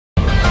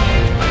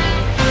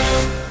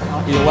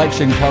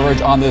election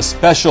coverage on this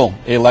special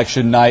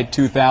election night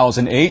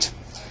 2008.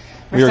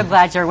 We're so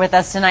glad you're with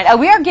us tonight.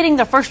 We are getting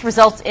the first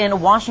results in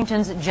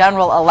Washington's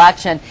general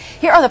election.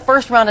 Here are the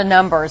first round of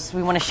numbers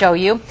we want to show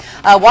you.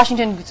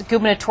 Washington's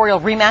gubernatorial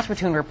rematch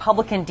between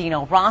Republican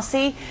Dino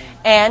Rossi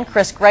and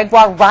Chris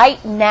Gregoire.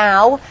 Right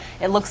now,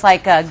 it looks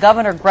like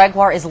Governor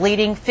Gregoire is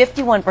leading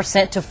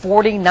 51% to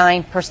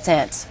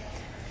 49%.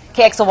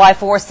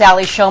 KXLY4,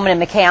 Sally Showman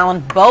and McKay Allen,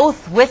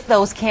 both with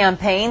those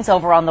campaigns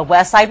over on the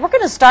west side. We're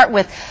going to start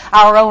with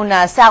our own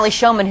Sally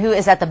Showman, who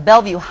is at the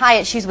Bellevue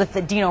Hyatt. She's with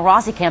the Dino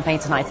Rossi campaign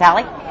tonight.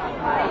 Sally?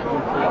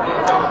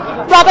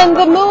 Robyn,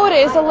 the mood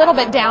is a little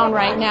bit down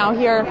right now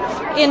here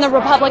in the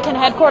Republican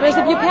headquarters.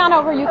 If you pan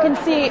over, you can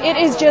see it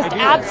is just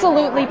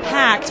absolutely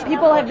packed.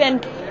 People have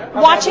been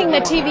watching the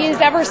TVs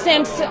ever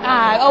since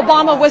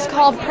Obama was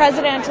called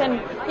president,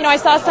 and I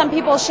saw some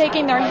people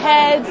shaking their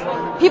heads,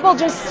 people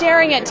just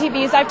staring at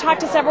TVs. I've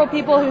talked to several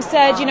people who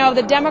said,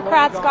 the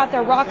Democrats got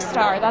their rock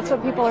star. That's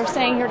what people are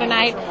saying here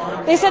tonight.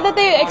 They said that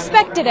they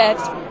expected it,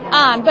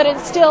 but it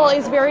still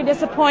is very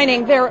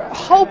disappointing. They're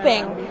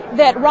hoping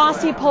that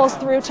Rossi pulls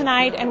through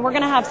tonight, and we're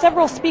going to have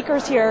several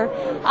speakers here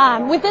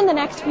within the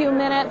next few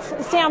minutes.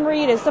 Sam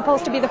Reed is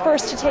supposed to be the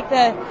first to take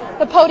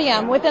the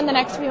podium within the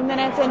next few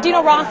minutes, and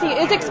Dino Rossi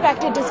is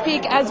expected to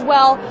speak as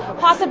well,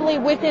 possibly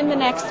within the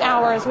next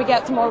hour as we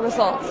get some more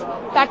results.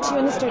 Back to you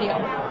in the studio.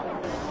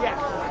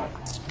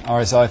 All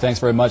right, Sally, thanks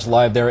very much.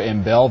 Live there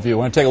in Bellevue. I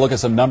want to take a look at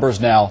some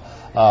numbers now,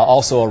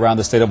 also around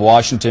the state of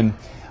Washington.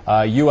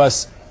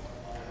 U.S.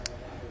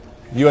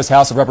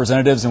 House of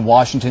Representatives in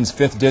Washington's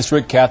 5th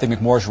District, Cathy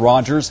McMorris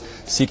Rogers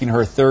seeking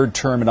her 3rd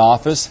term in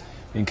office.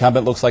 The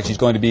incumbent looks like she's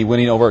going to be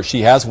winning over,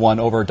 she has won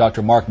over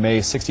Dr. Mark May,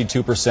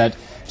 62%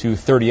 to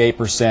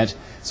 38%.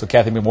 So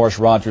Cathy McMorris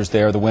Rogers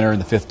there, the winner in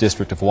the 5th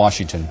District of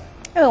Washington.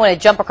 We want to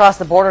jump across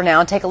the border now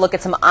and take a look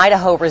at some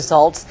Idaho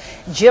results.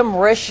 Jim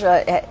Risch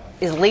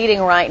is leading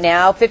right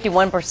now,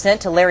 51%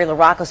 to Larry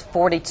LaRocco's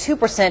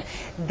 42%.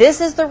 This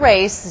is the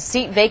race, the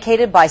seat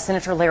vacated by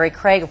Senator Larry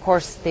Craig. Of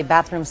course, the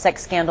bathroom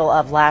sex scandal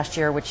of last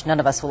year, which none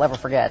of us will ever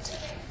forget.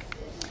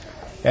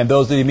 And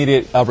those are the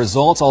immediate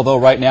results, although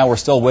right now we're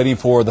still waiting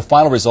for the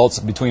final results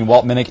between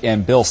Walt Minnick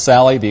and Bill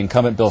Sally, the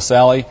incumbent Bill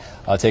Sally,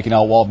 taking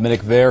out Walt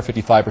Minnick there,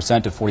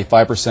 55% to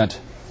 45%.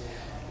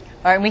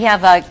 All right, we have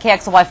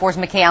KXLY4's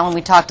McKay Allen.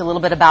 We talked a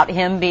little bit about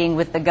him being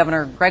with the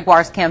Governor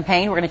Gregoire's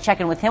campaign. We're going to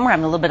check in with him. We're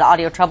having a little bit of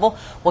audio trouble.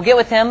 We'll get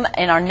with him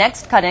in our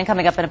next cut-in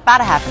coming up in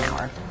about a half an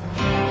hour.